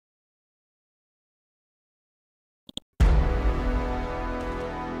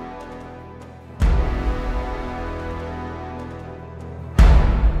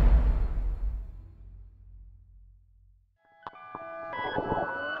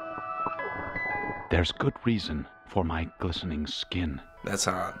There's good reason for my glistening skin. That's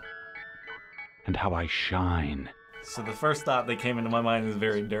hot. And how I shine. So the first thought that came into my mind is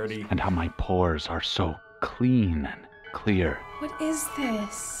very dirty. And how my pores are so clean and clear. What is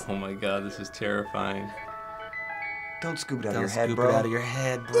this? Oh my god, this is terrifying. Don't scoop it out of Don't your head, scoop bro. it out of your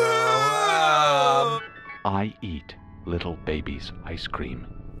head, bro. I eat little baby's ice cream.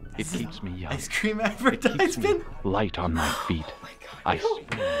 It keeps me young. Ice cream It keeps me advertisement? light on my feet. Ice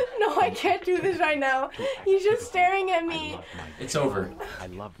cream. No, I can't do this right now. He's just staring at me. It's over. I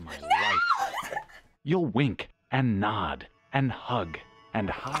love my life. You'll wink and nod and hug and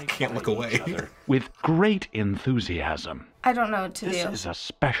high can't look five away. each other with great enthusiasm. I don't know what to This do. is a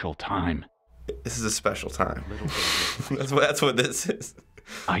special time. This is a special time. Little baby. That's what this is.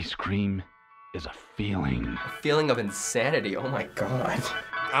 Ice cream is a feeling. A feeling of insanity. Oh my god.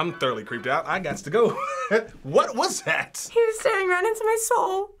 I'm thoroughly creeped out. I got to go. What was that? He was staring right into my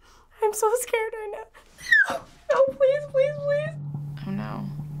soul. I'm so scared right now. No, please, please, please. Oh no.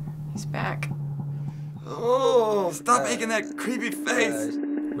 He's back. Oh, stop making that creepy face.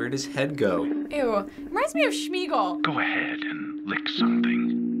 Where'd his head go? Ew. Reminds me of Schmeagol. Go ahead and lick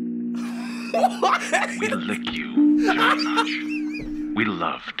something. We lick you very much. We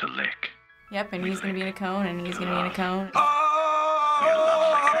love to lick. Yep, and he's gonna be in a cone, and he's gonna be in a cone.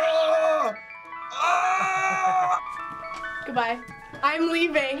 Goodbye. I'm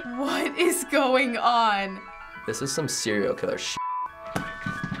leaving. What is going on? This is some serial killer shit.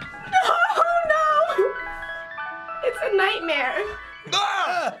 Oh no! It's a nightmare.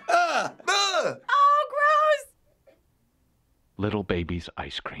 Oh, gross! Little baby's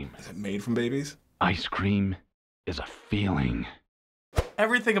ice cream. Is it made from babies? Ice cream is a feeling.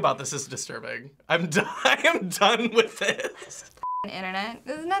 Everything about this is disturbing. I am done with this. Internet.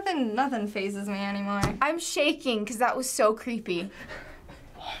 There's nothing phases me anymore. I'm shaking because that was so creepy.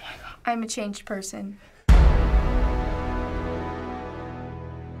 Oh my god. I'm a changed person.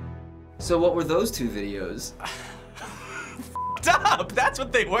 So what were those two videos? Up! That's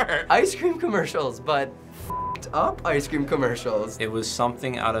what they were. Ice cream commercials, but up ice cream commercials. It was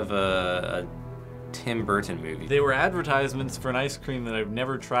something out of a Tim Burton movie. They were advertisements for an ice cream that I've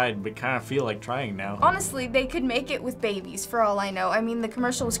never tried, but kind of feel like trying now. Honestly, they could make it with babies for all I know. I mean, the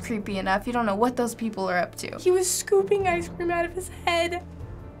commercial was creepy enough. You don't know what those people are up to. He was scooping ice cream out of his head.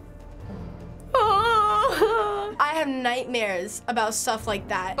 Oh. I have nightmares about stuff like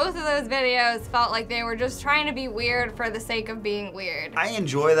that. Both of those videos felt like they were just trying to be weird for the sake of being weird. I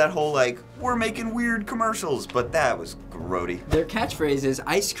enjoy that whole, like, we're making weird commercials, but that was grody. Their catchphrase is,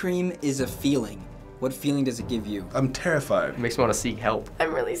 ice cream is a feeling. What feeling does it give you? I'm terrified. It makes me want to seek help.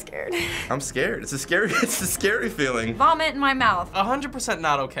 I'm really scared. I'm scared. It's a scary feeling. Vomit in my mouth. 100%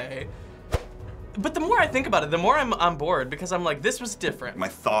 not okay. But the more I think about it, the more I'm on board because I'm like, this was different. My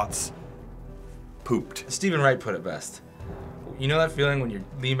thoughts pooped. Stephen Wright put it best. You know that feeling when you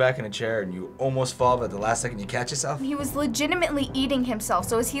lean back in a chair and you almost fall, but at the last second you catch yourself? He was legitimately eating himself.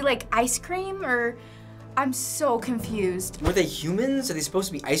 So is he like ice cream or? I'm so confused. Were they humans? Are they supposed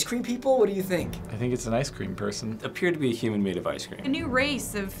to be ice cream people? What do you think? I think it's an ice cream person. Appeared to be a human made of ice cream. A new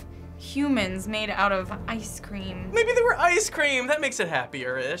race of humans made out of ice cream. Maybe they were ice cream. That makes it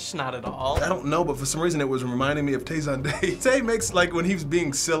happier-ish. Not at all. I don't know, but for some reason it was reminding me of Tay's on Day. Tay makes, like, when he's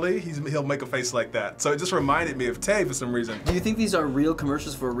being silly, he'll make a face like that. So it just reminded me of Tay for some reason. Do you think these are real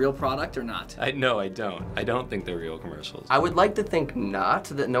commercials for a real product or not? No, I don't. I don't think they're real commercials. I would like to think not,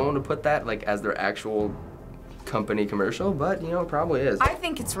 that no one would put that like as their actual company commercial, but you know, it probably is. I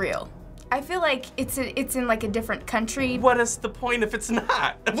think it's real. I feel like it's in like a different country. What is the point if it's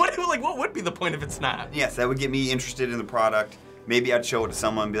not? What would be the point if it's not? Yes, that would get me interested in the product. Maybe I'd show it to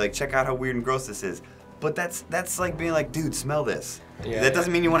someone and be like, check out how weird and gross this is. But that's like being like, dude, smell this. Yeah, that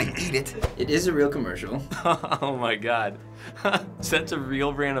doesn't mean you want to eat it. It is a real commercial. Oh my god. That's a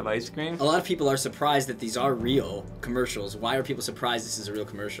real brand of ice cream? A lot of people are surprised that these are real commercials. Why are people surprised this is a real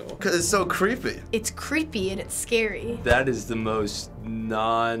commercial? Because it's so creepy. It's creepy and it's scary. That is the most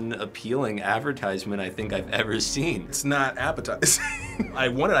non-appealing advertisement I think I've ever seen. It's not appetizing. I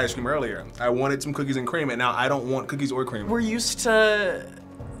wanted ice cream earlier. I wanted some cookies and cream, and now I don't want cookies or cream. We're used to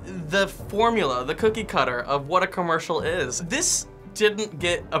the formula, the cookie cutter of what a commercial is. This didn't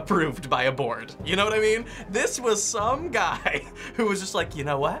get approved by a board. You know what I mean? This was some guy who was just like, you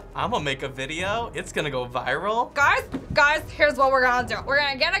know what? I'm gonna make a video. It's gonna go viral. Guys, here's what we're gonna do. We're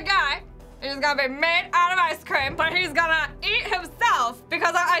gonna get a guy. He's gonna be made out of ice cream, but he's gonna eat himself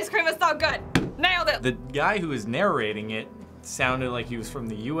because our ice cream is so good. Nailed it. The guy who was narrating it sounded like he was from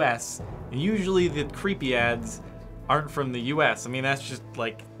the US. And usually the creepy ads aren't from the US. I mean, that's just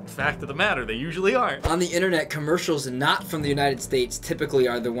like fact of the matter. They usually aren't. On the internet, commercials not from the United States typically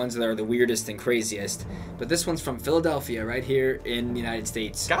are the ones that are the weirdest and craziest. But this one's from Philadelphia, right here in the United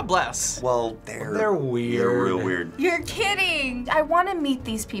States. God bless. Well, they're weird. They're real weird. You're kidding. I want to meet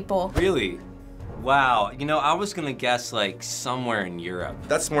these people. Really? Wow, you know, I was gonna guess like somewhere in Europe.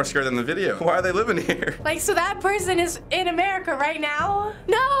 That's more scary than the video. Why are they living here? Like, so that person is in America right now?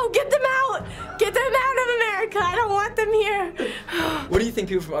 No, get them out! Get them out of America! I don't want them here! What do you think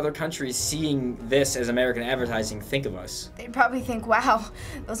people from other countries seeing this as American advertising think of us? They'd probably think, wow,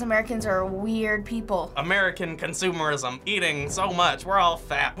 those Americans are weird people. American consumerism, eating so much, we're all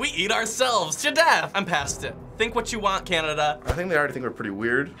fat. We eat ourselves to death. I'm past it. Think what you want, Canada. I think they already think we're pretty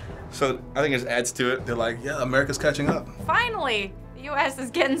weird. So I think it just adds to it. They're like, yeah, America's catching up. Finally, the U.S.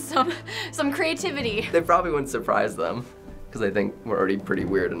 is getting some creativity. They probably wouldn't surprise them, because they think we're already pretty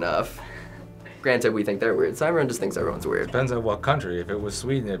weird enough. Granted, we think they're weird, so everyone just thinks everyone's weird. Depends on what country. If it was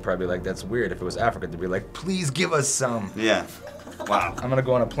Sweden, they'd probably be like, that's weird. If it was Africa, they'd be like, please give us some. Yeah. Wow. I'm gonna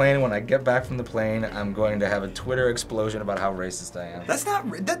go on a plane. When I get back from the plane, I'm going to have a Twitter explosion about how racist I am. That's not,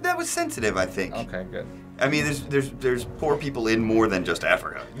 that was sensitive, I think. Okay, good. I mean, there's poor people in more than just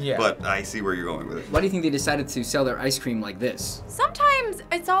Africa. Yeah. But I see where you're going with it. Why do you think they decided to sell their ice cream like this? Sometimes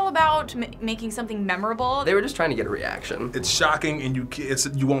it's all about making something memorable. They were just trying to get a reaction. It's shocking, and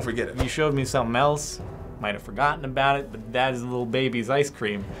you won't forget it. You showed me something else, might have forgotten about it, but that is a little baby's ice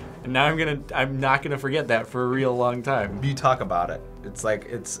cream. And now I'm not gonna forget that for a real long time. You talk about it. It's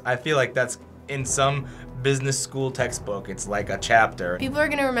like, I feel like that's in some business school textbook. It's like a chapter. People are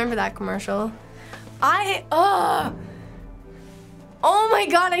gonna remember that commercial. Oh my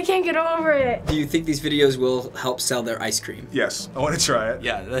God, I can't get over it. Do you think these videos will help sell their ice cream? Yes, I want to try it.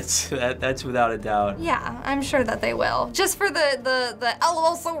 Yeah, that's without a doubt. Yeah, I'm sure that they will. Just for the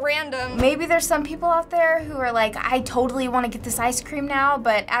LOL so random. Maybe there's some people out there who are like, I totally want to get this ice cream now,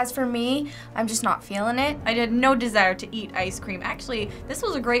 but as for me, I'm just not feeling it. I had no desire to eat ice cream. Actually, this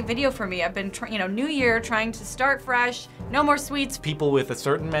was a great video for me. I've been, New Year, trying to start fresh, no more sweets. People with a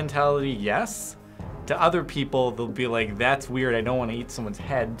certain mentality, yes. To other people, they'll be like, that's weird, I don't want to eat someone's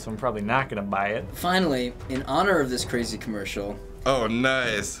head, so I'm probably not gonna buy it. Finally, in honor of this crazy commercial, oh,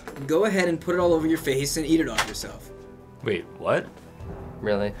 nice. Go ahead and put it all over your face and eat it off yourself. Wait, what?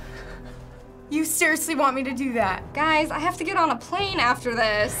 Really? You seriously want me to do that? Guys, I have to get on a plane after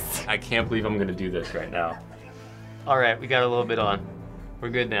this. I can't believe I'm gonna do this right now. All right, we got a little bit on. We're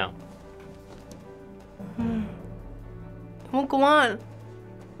good now. Won't go on.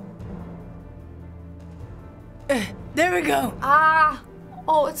 There we go.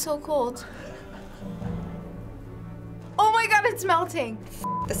 Oh, it's so cold. Oh my God, it's melting.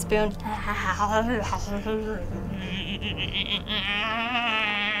 The spoon.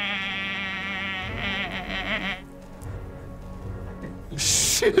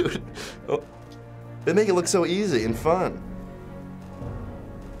 Shoot. Oh, they make it look so easy and fun.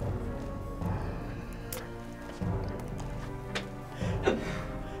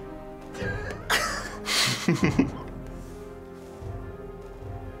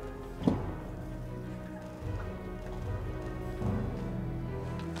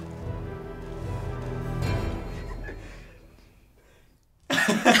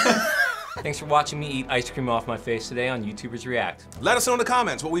 Thanks for watching me eat ice cream off my face today on YouTubers React. Let us know in the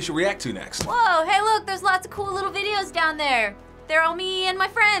comments what we should react to next. Whoa, hey look, there's lots of cool little videos down there. They're all me and my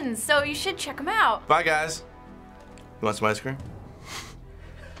friends, so you should check them out. Bye, guys. You want some ice cream?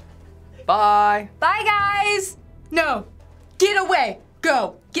 Bye. Bye, guys. No, get away.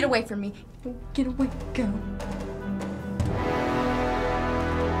 Go. Get away from me. Get away. Go.